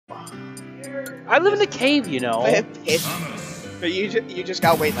I live in a cave, you know. But you just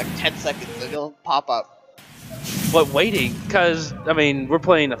gotta wait like 10 seconds and it'll pop up. But waiting, because, I mean, we're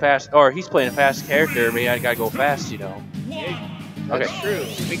playing a fast, or he's playing a fast character, I mean, I gotta go fast, you know. Yeah, that's true.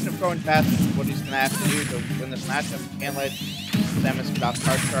 Speaking of going fast, what he's gonna have to do to win this matchup, he can't let Samus get off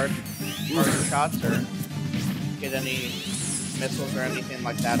charge shots or get any missiles or anything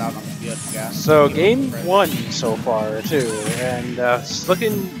like that out on the field. Yeah. So game 1 so far too, and it's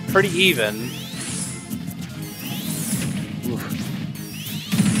looking pretty even. Oof.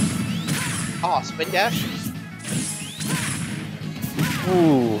 Oh, spin dash.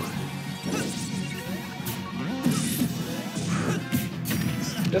 Ooh.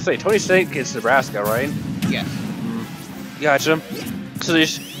 Let's say TonyZtank is Nebraska, right? Yes. Gotcha. So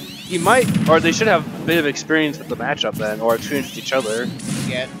you might, or they should have a bit of experience with the matchup then, or experience with each other.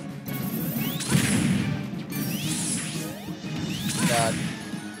 Yeah.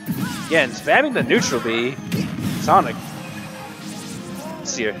 Yeah, and spamming the neutral B, Sonic.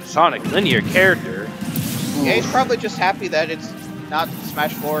 Let's see here, Sonic, linear character. Ooh. Yeah, he's probably just happy that it's not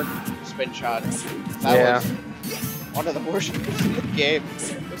Smash 4 spin shot. That was one of the worst moves in the game.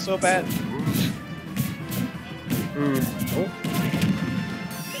 It was so bad. Oh.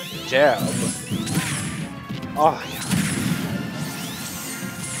 Jab. Oh, yeah.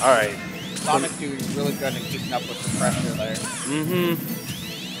 Alright. Sonic doing really good at keeping up with the pressure there.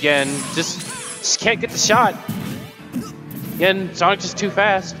 Again, just can't get the shot. Again, Sonic just too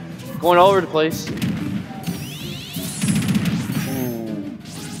fast. Going all over the place. Ooh.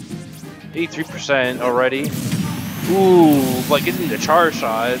 83% already. Ooh, like getting the charge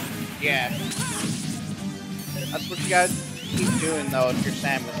shot. Yeah. That's what you gotta keep doing though if you're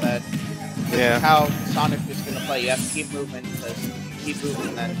Samus. That this is how Sonic is gonna play. You have to keep moving, because if you keep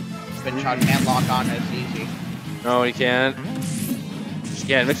moving, then spin shot can't lock on as easy. No, he can't.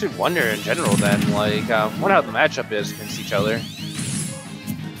 Yeah, it makes me wonder in general then, like, what how the matchup is against each other.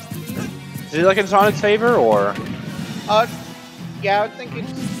 Is he like in Sonic's favor, or? Yeah, I would think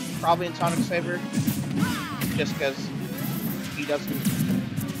it's probably in Sonic's favor. Just because he doesn't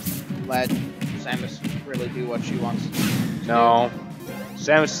let Samus really do what she wants to do. No.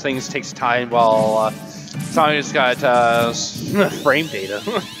 Samus things takes time while Sonic's got frame data.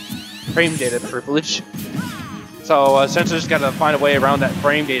 Frame data privilege. So Censored's got to find a way around that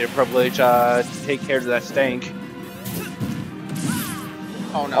frame data privilege to take care of that stank.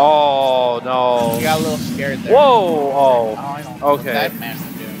 Oh no. Oh no. You got a little scared there. Whoa! Oh. I don't know okay. what that man was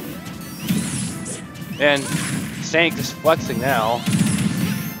doing. And Stank is flexing now.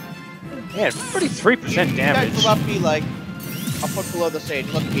 Man, 43% damage. You guys will be like a foot below the stage.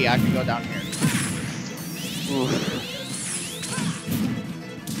 Look at me, I can go down here. Oof.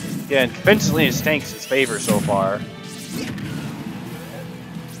 Yeah, and convincingly it Stank's its favor so far.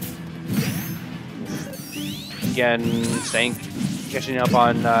 Again, Stank catching up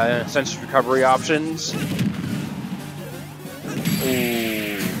on Censored recovery options.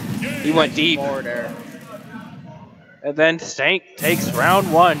 Ooh. He went deep. And then Stank takes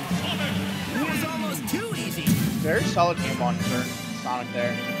round 1. Very solid game 1 for Sonic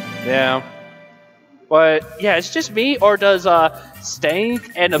there. Yeah. But, yeah, it's just me, or does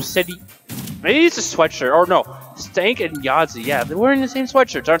Stank and Obsidian... Maybe it's a sweatshirt, or no, Stank and Yahtzee, yeah, they're wearing the same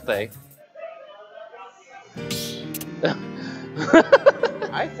sweatshirts, aren't they?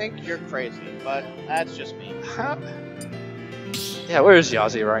 I think you're crazy, but that's just me. Yeah, where's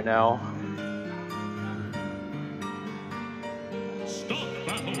Yahtzee right now?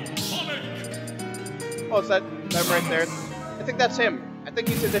 Oh, is that right there? I think that's him. I think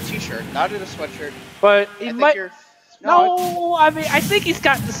he's in a t-shirt, not in a sweatshirt. But he might... No, I mean, I think he's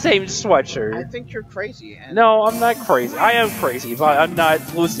got the same sweatshirt. I think you're crazy. And no, I'm not crazy. I am crazy, but I'm not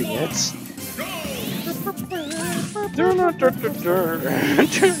losing it.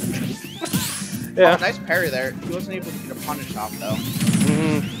 Yeah. Oh, nice parry there. He wasn't able to get a punish off, though.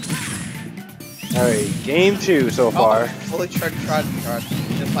 Alright, game 2 so far. Fully charged,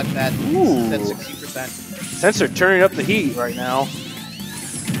 just like that. Ooh. That's 60%. Censored turning up the heat right now.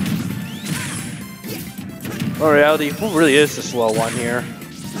 In reality, who really is the slow one here?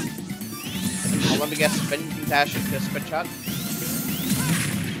 Well, let me guess, spin dash into spin shot.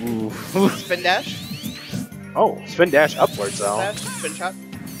 Ooh. Spin dash? Oh, spin dash upwards though. Spin shot?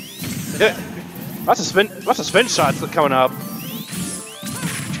 Yeah. Lots of spin shots coming up.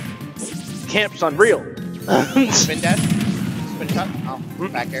 Camp's unreal. Spin dash? Spin shot? Oh,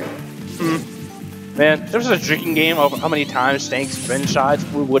 back here. Man, if there was a drinking game of how many times Stank's spin shots,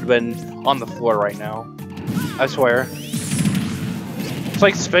 we would have been on the floor right now. I swear. It's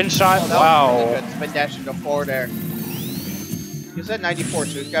like spin shot. Oh, wow. Really good. Spin dash into forward air. He's at 94,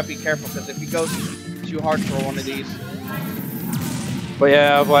 so he's got to be careful because if he goes too hard for one of these. But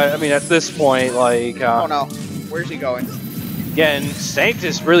yeah, but I mean, at this point, like. Oh no, where's he going? Again, Stank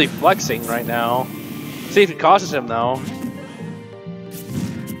is really flexing right now. See if it causes him though.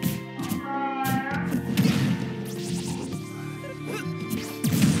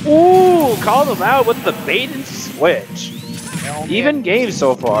 Ooh, called him out with the bait and switch. Even game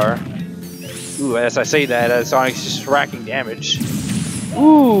so far. Ooh, as I say that, Sonic's just racking damage.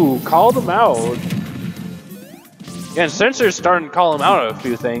 Ooh, called him out. Again, Censor's starting to call him out on a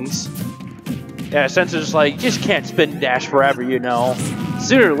few things. Yeah, Censor's like, you just can't spin dash forever, you know.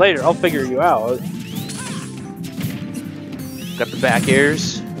 Sooner or later, I'll figure you out. Got the back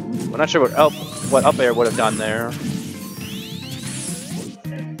airs. I'm not sure what up air would have done there.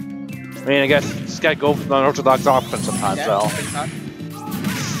 I mean, I guess it's got to go for the unorthodox offense sometimes, yeah, though.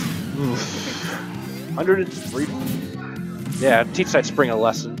 Oof. 103. Yeah, teach that spring a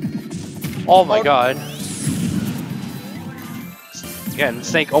lesson. Oh my god. Again,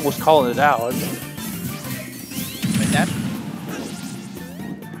 Snake almost calling it out. That.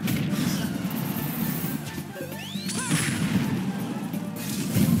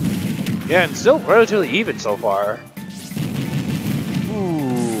 Yeah, and still relatively even so far.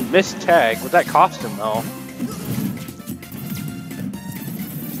 Ooh, missed tag. What that cost him, though?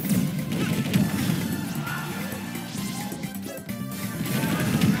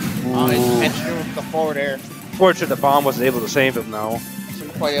 Oh, he's pinching with the forward air. Fortunate the bomb wasn't able to save him, though.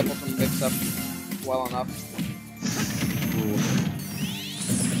 Wasn't quite able to mix up well enough.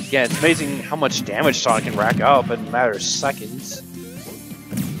 Oof. Yeah, it's amazing how much damage Sonic can rack up in a matter of seconds.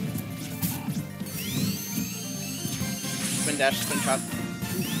 Spin dash, spin shot.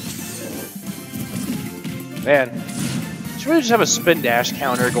 Man, should really just have a spin dash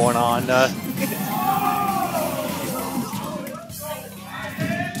counter going on. Spin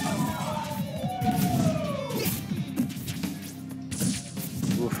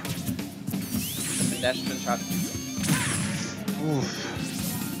dash, spin shot. Oof.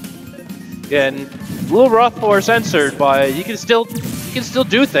 Again, a little rough for Censored, but you can still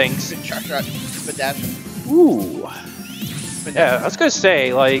do things. Spin shot, spin dash. Ooh. Spin Yeah, dash. I was gonna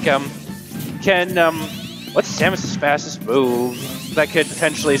say, like, what's Samus' fastest move that could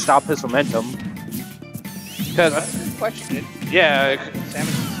potentially stop his momentum? Because, Good question. yeah, Samus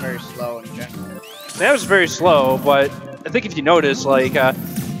is very slow in general. Samus is very slow, but I think if you notice, like,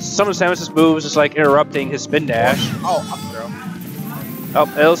 some of Samus' moves is like interrupting his spin dash. Oh, up throw. Oh,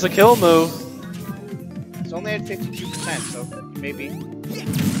 it was a kill move. It's only at 52%, so maybe.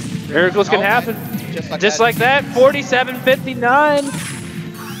 Miracles can happen. Just like that.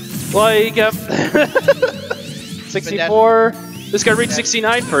 47-59. Like, 64. This guy reached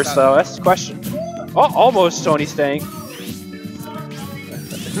 69 first, though. That's the question. Oh, almost TonyZtank.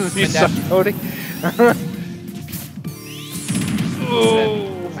 You suck, Tony.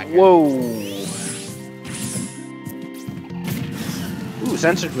 Whoa. Ooh,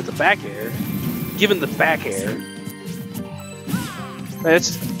 Censored with the back air. Given the back air.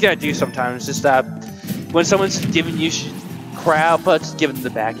 That's what you gotta do sometimes. Just when someone's giving you crap, just give them the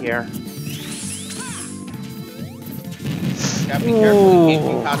back air. Gotta be careful. You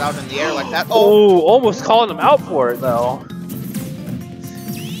can't be caught out in the air like that. Oh, almost calling him out for it though.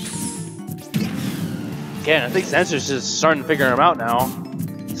 Again, I think Censor's just starting to figure him out now.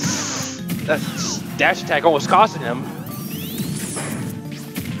 That dash attack almost costing him.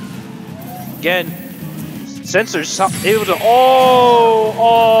 Again, Censor's able to.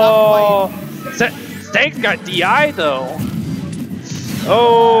 Stank's got DI though.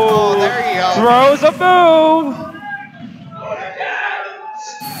 Oh, there you go. Throws a move.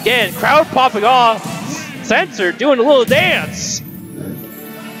 Again, crowd popping off. Censored doing a little dance.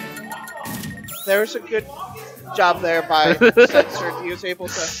 There's a good job there by Censored. He was able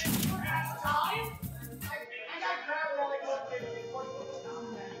to.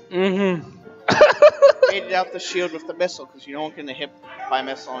 Made out the shield with the missile because you don't get hit by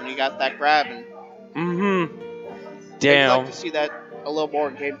missile, and you got that grab. And Damn. I'd like to see that a little more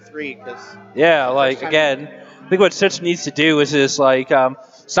in Game 3 because. Yeah, like again, I think what Stitch needs to do is just like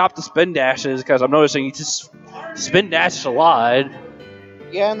stop the spin dashes because I'm noticing he just spin dashes a lot.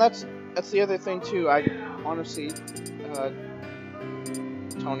 Yeah, and that's the other thing too. I honestly,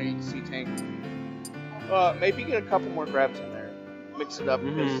 TonyZtank, maybe get a couple more grabs in there, mix it up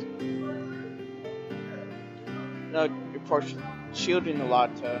because you're forced shielding a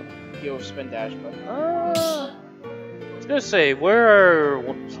lot to deal with spin dash. But I was gonna say, where are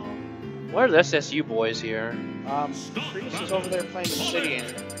the SSU boys here? Priest is over there playing Obsidian,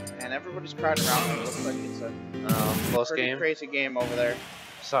 and man. Everybody's crowding around me. It looks like it's a close pretty game. crazy game over there.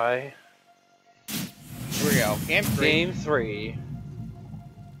 Sigh. Here we go. Game 3. Game 3.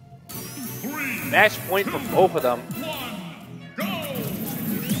 Match point for both of them.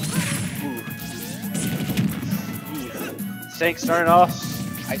 Stank starting off.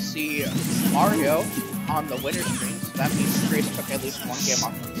 I see Mario on the winner screen, so that means Chris took at least one game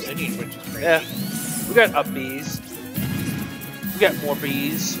off of the city, which is crazy. Yeah. We got up Bs. We got more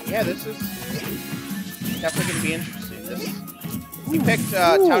Bs. Yeah, this is definitely going to be interesting. He picked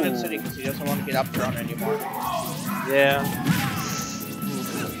Town and City because he doesn't want to get up thrown anymore. Yeah.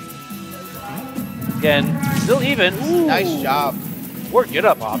 Again, still even. Ooh. Nice job. We're good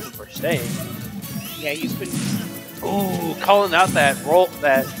up option for staying. Yeah, he's been. Ooh, calling out that roll,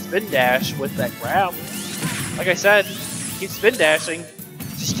 that spin dash with that grab. Like I said, keep spin dashing.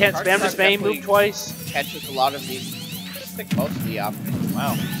 Just can't spam this main move twice. Catches a lot of these. I think most of the options.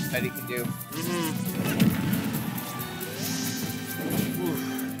 Wow, that he can do.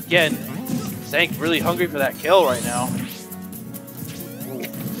 Again, Stank really hungry for that kill right now.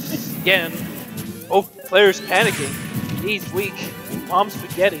 Again, both players panicking. He's weak. Mom's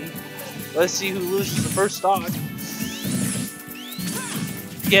spaghetti. Let's see who loses the first stock.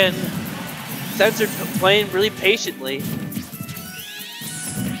 Again, Censored playing really patiently.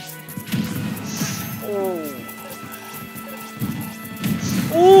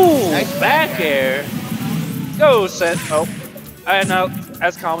 Ooh, nice back air. Go, Cent. Oh, I know.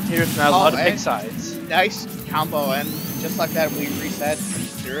 As commentators, not allowed to pick sides. Nice combo, and just like that, we reset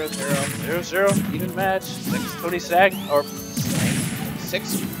 0-0. 0-0, even match. TonyZtank or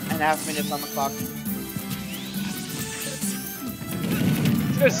 6.5 minutes on the clock.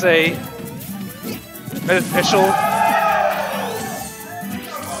 I was gonna say beneficial.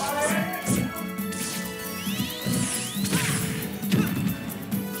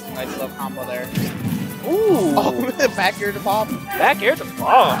 Nice little combo there. Ooh! Oh, back air to bomb. Back air to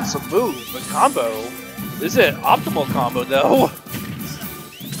bomb. It's a move, a combo. This is an optimal combo though.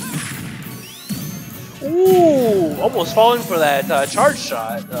 Ooh! Almost falling for that charge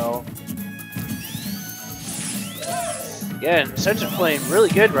shot though. Again, Censored playing really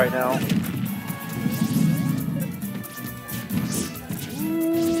good right now.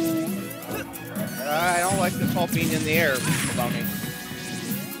 I don't like this whole being in the air, baloney. I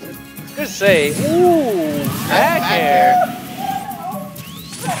was gonna say, ooh, back air.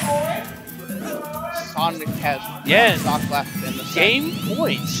 Sonic has stock left in the set. Game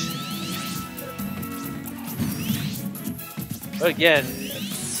point. But again,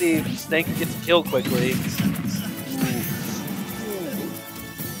 see if Stank gets the kill quickly.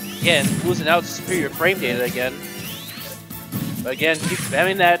 Again, losing out to superior frame data again. But again, keep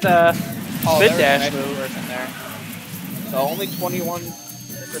spamming that spin dash move. In there. So only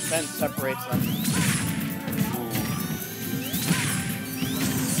 21% separates them.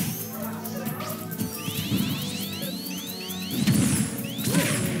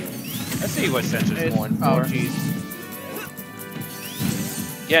 Let's see what Censored's going for. Oh, jeez.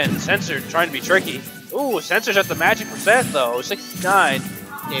 Again, Censored trying to be tricky. Ooh, Censored's at the magic percent though, 69.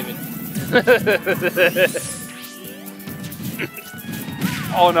 David.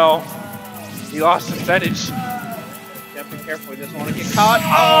 Oh no, he lost the percentage. Gotta be careful, he doesn't want to get caught. Oh!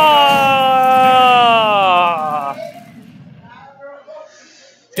 I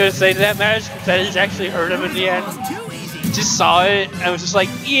was gonna say that magic percentage actually hurt him in the end. Just saw it and was just like,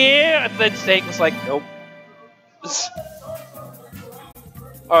 yeah, and then Stank was like, nope.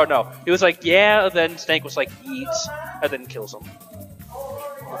 Oh no, he was like, yeah, and then Stank was like, eat, and then kills him.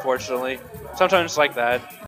 Unfortunately. Sometimes it's like that.